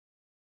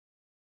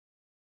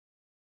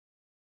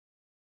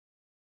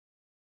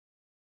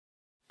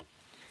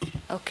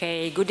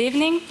Okay, good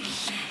evening.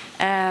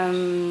 I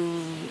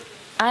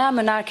am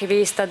an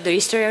archivist at the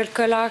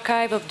Historical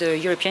Archive of the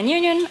European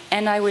Union,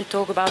 and I will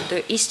talk about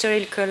the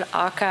Historical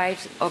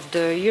Archive of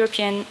the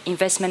European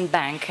Investment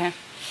Bank.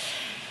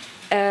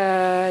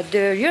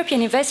 The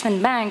European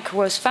Investment Bank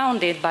was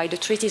founded by the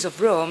Treaties of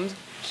Rome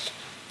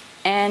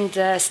and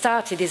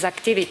started its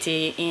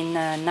activity in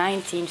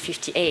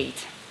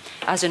 1958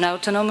 as an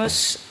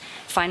autonomous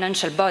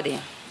financial body.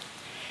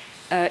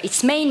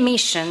 Its main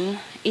mission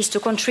is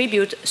to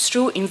contribute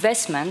through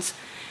investments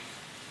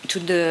to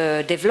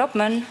the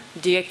development,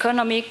 the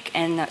economic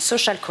and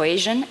social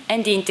cohesion,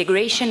 and the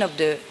integration of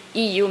the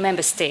EU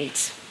member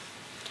states.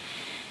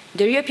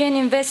 The European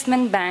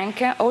Investment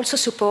Bank also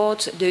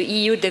supports the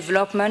EU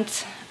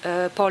development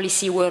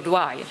policy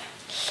worldwide.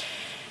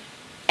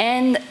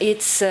 And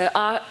its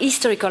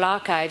historical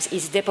archives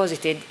is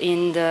deposited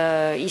in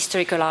the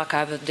Historical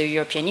Archive of the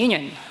European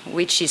Union,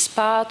 which is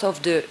part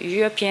of the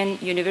European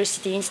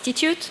University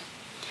Institute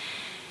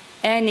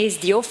and is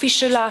the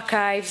official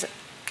archives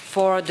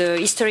for the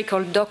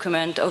historical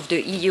document of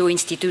the EU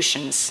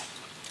institutions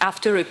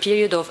after a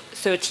period of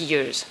 30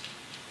 years.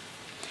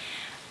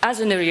 As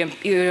a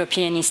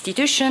European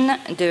institution,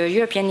 the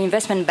European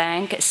Investment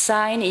Bank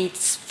signed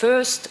its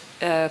first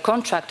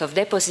contract of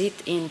deposit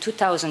in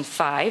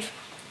 2005,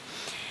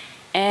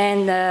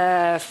 and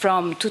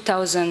from 2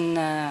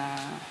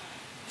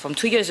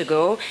 years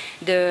ago,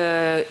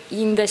 the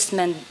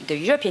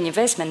European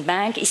Investment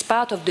Bank is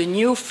part of the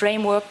new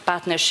framework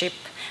partnership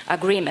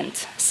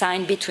agreement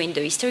signed between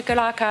the historical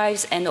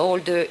archives and all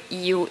the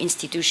EU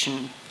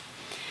institutions.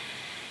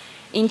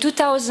 In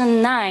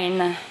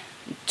 2009,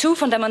 2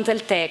 fundamental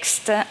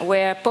texts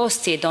were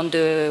posted on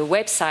the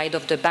website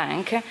of the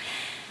bank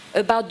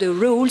about the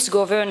rules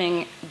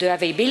governing the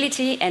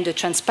availability and the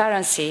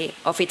transparency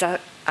of its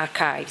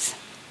archives.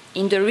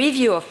 In the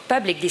review of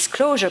public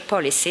disclosure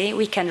policy,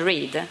 we can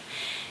read,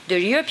 the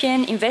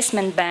European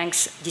Investment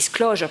Bank's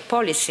disclosure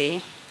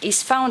policy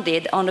is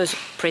founded on a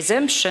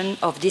presumption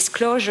of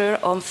disclosure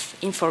of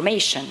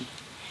information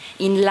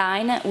in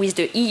line with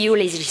the EU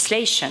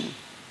legislation.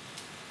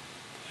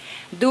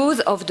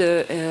 Those of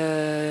the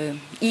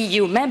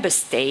EU member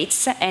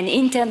states and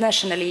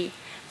internationally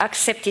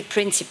accepted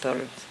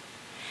principles.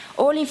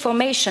 All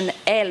information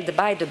held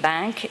by the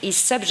bank is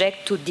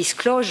subject to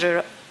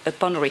disclosure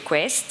upon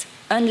request,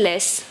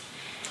 unless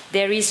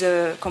there is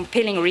a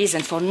compelling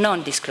reason for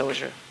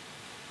non-disclosure.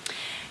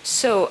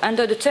 So,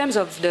 under the terms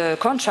of the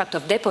contract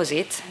of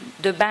deposit,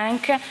 the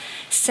bank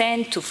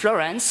sent to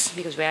Florence,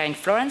 because we are in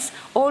Florence,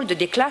 all the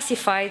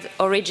declassified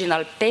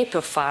original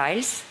paper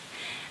files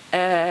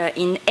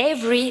in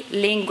every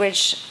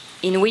language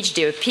in which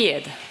they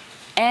appeared,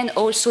 and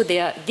also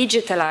their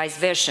digitalized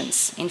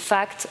versions. In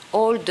fact,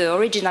 all the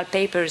original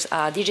papers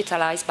are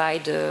digitalized by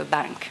the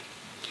bank.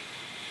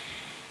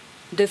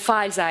 The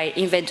files are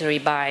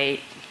inventoried by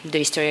the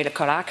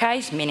Historical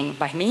Archives, meaning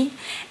by me,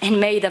 and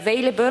made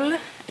available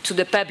to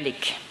the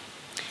public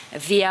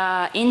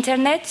via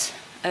internet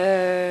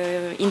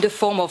in the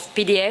form of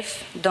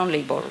PDF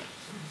downloadable.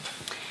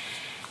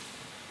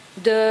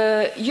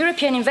 The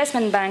European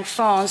Investment Bank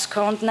funds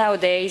count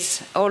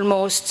nowadays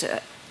almost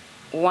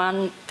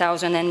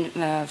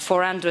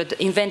 1,400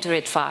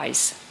 inventoried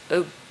files.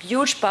 A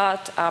huge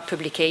part are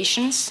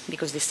publications,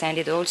 because they send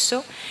it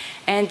also,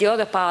 and the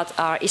other part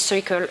are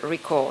historical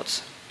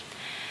records.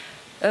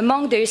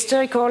 Among the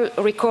historical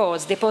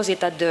records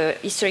deposited at the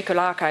Historical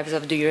Archives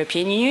of the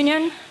European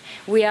Union,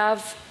 we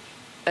have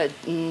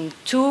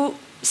 2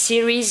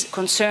 series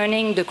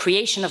concerning the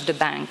creation of the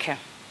bank.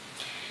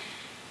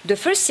 The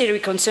first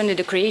series concerning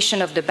the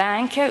creation of the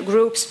bank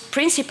groups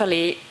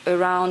principally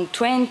around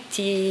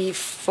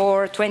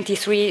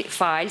 23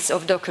 files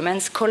of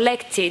documents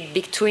collected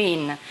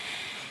between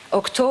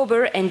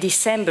October and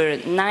December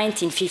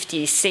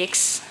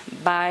 1956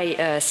 by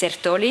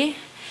Sertoli,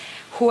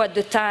 who at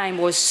the time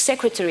was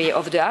secretary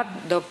of the ad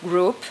hoc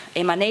group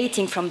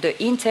emanating from the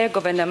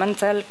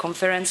Intergovernmental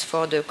Conference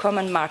for the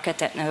Common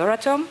Market and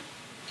Euratom.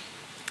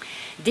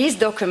 These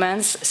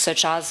documents,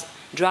 such as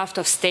draft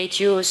of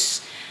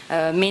statutes,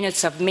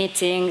 minutes of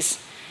meetings,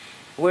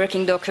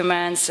 working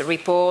documents,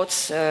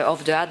 reports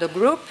of the ad hoc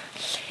group,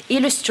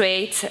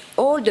 illustrate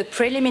all the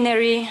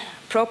preliminary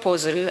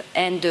proposal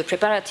and the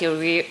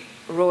preparatory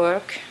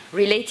work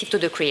related to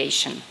the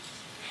creation.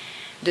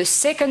 The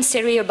second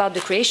series about the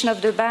creation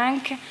of the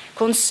bank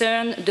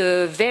concerned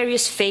the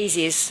various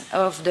phases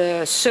of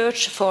the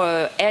search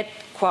for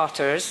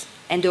headquarters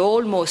and the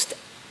almost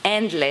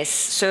endless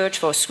search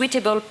for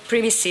suitable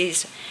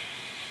premises.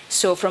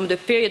 So from the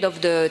period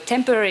of the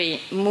temporary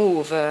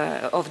move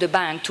of the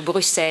bank to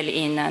Brussels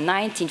in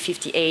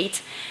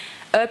 1958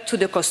 up to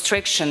the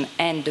construction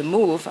and the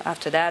move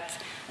after that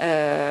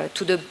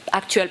to the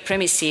actual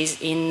premises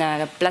in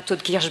Plateau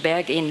de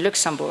Kirchberg in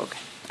Luxembourg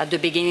at the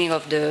beginning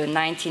of the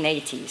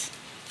 1980s.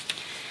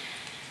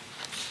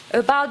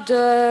 About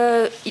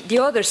the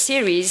other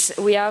series,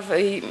 we have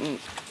an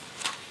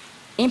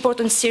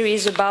important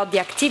series about the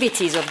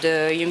activities of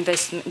the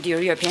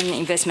European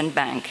Investment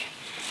Bank.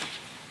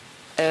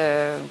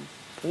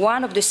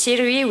 One of the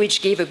series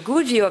which gave a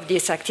good view of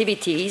these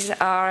activities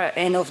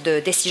and of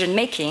the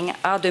decision-making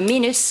are the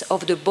minutes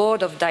of the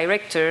Board of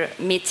Director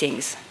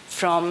meetings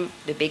from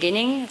the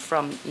beginning,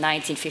 from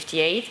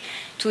 1958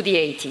 to the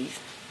 80s.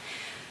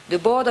 The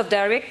Board of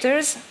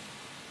Directors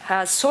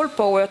has sole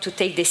power to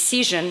take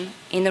decisions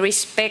in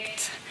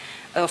respect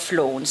of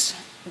loans,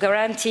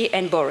 guarantee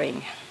and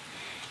borrowing.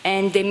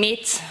 And they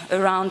meet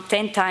around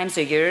 10 times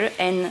a year,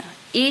 and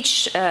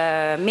each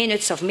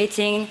minutes of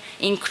meeting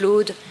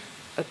include,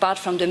 apart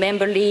from the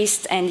member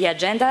list and the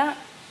agenda,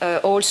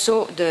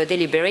 also the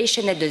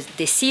deliberation and the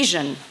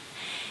decision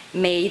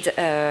made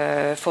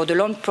for the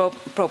loan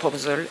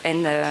proposal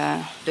and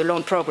the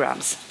loan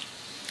programs.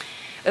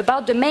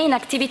 About the main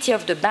activity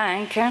of the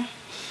bank,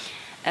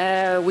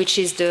 which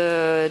is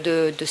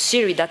the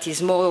series that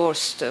is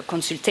most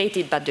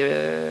consulted by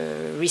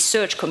the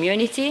research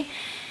community,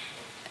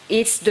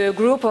 it's the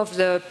group of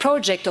the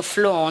project of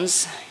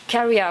loans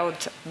carried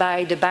out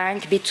by the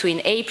bank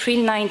between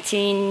April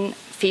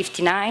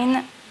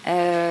 1959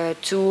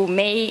 to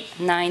May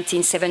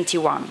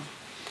 1971.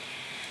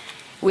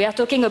 We are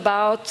talking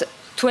about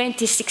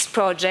 26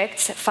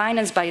 projects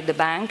financed by the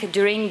bank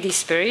during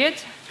this period.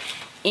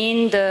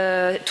 In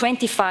the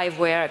 25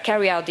 were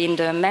carried out in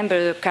the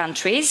member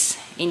countries,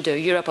 in the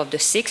Europe of the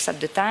six at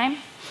the time,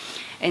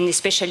 and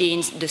especially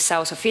in the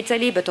south of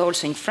Italy, but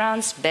also in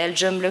France,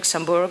 Belgium,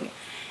 Luxembourg,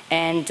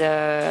 and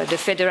the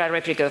Federal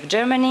Republic of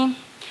Germany,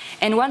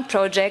 and one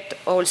project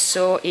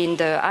also in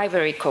the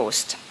Ivory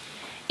Coast.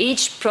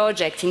 Each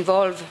project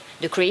involved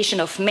the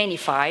creation of many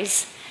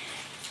files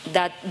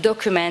that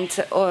document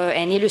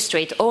and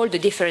illustrate all the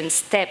different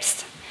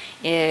steps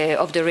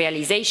of the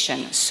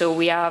realization. So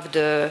we have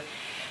the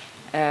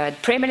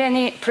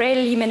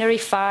preliminary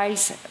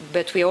files,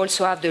 but we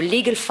also have the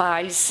legal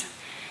files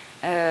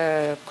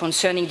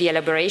concerning the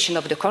elaboration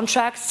of the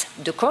contracts,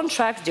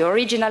 the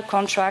original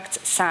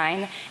contract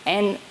signed,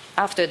 and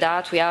after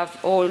that we have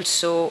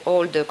also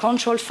all the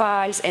control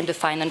files and the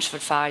financial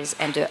files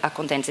and the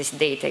accountancy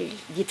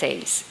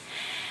details.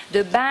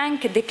 The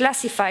bank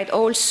declassified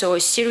also a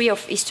series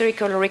of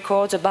historical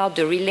records about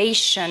the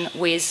relation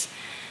with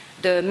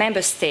the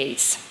member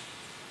states,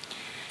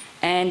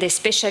 and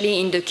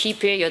especially in the key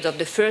period of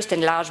the first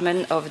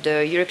enlargement of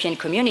the European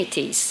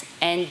communities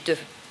and the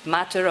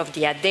matter of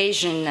the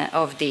adhesion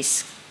of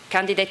these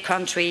candidate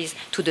countries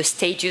to the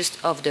status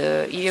of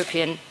the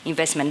European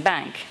Investment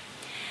Bank.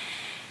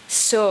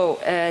 So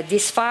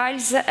these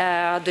files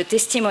are the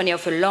testimony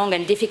of a long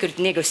and difficult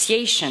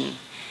negotiation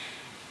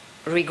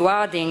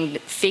regarding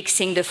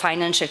fixing the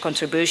financial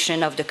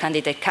contribution of the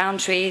candidate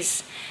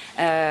countries,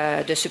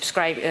 the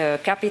subscribed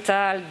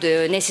capital,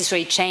 the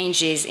necessary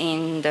changes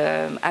in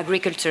the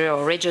agriculture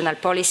or regional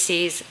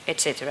policies,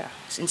 etc.,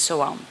 and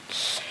so on.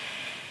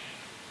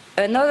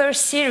 Another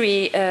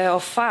series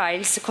of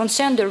files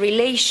concern the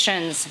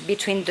relations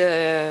between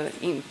the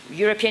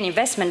European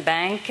Investment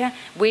Bank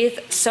with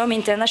some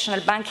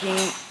international banking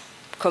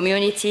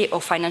community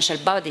or financial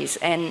bodies,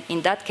 and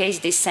in that case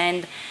they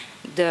send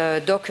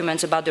the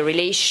documents about the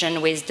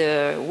relation with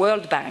the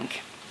World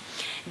Bank.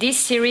 This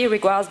series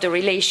regards the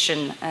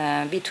relation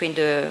between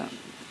the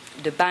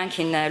bank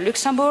in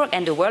Luxembourg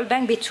and the World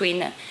Bank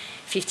between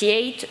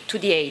 58 to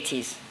the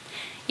 80s.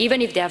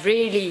 Even if they are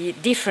really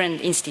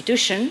different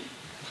institutions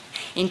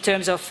in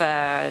terms of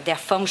their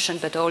function,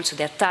 but also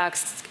their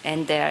tasks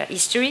and their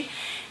history,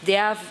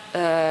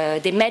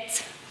 they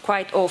met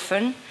quite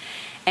often.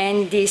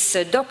 And this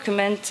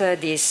document,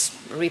 these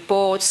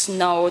reports,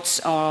 notes,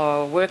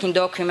 or working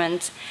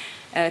document,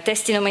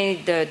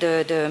 testimony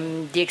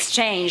the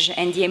exchange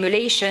and the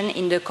emulation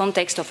in the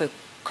context of a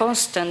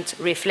constant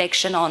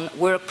reflection on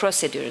work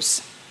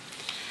procedures.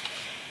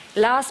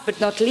 Last but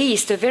not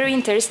least, a very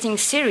interesting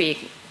series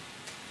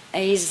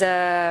is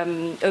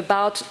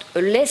about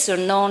a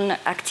lesser-known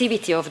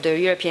activity of the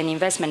European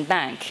Investment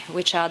Bank,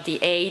 which are the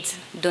aid,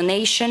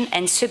 donation,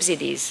 and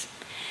subsidies.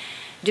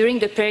 During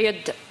the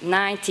period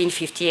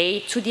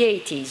 1958 to the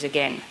 80s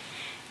again.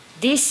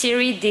 This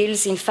series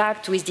deals, in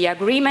fact, with the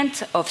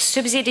agreement of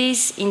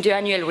subsidies in the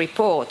annual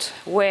report,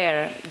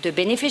 where the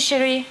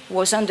beneficiary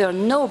was under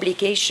no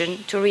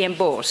obligation to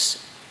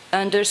reimburse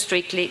under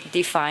strictly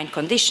defined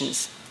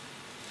conditions.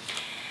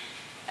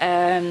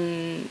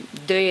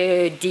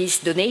 These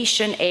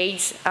donation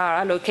aids are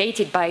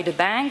allocated by the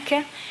bank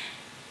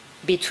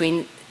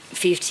between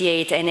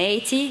 58 and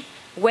 80,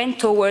 went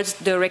towards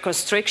the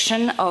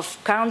reconstruction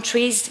of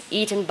countries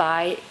eaten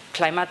by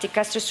climatic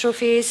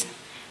catastrophes,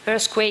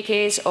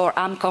 earthquakes, or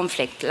armed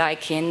conflict,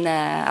 like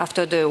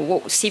after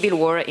the civil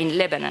war in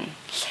Lebanon.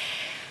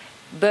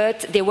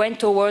 But they went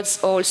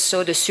towards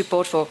also the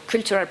support for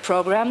cultural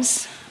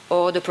programs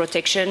or the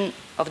protection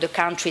of the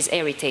country's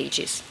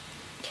heritages.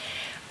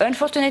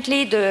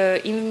 Unfortunately,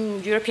 the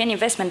European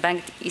Investment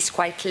Bank is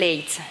quite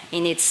late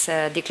in its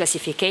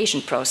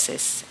declassification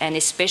process, and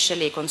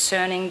especially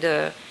concerning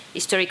the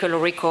historical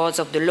records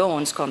of the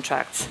loans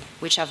contracts,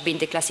 which have been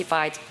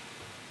declassified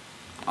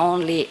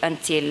only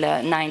until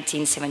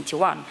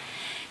 1971.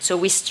 So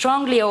we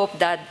strongly hope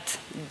that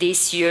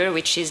this year,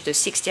 which is the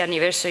 60th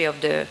anniversary of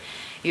the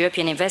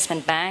European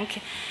Investment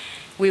Bank,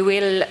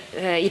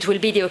 it will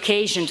be the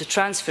occasion to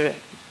transfer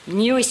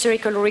new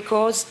historical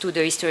records to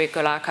the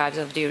historical archives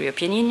of the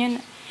European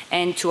Union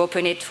and to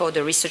open it for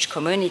the research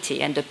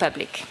community and the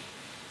public.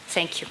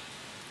 Thank you.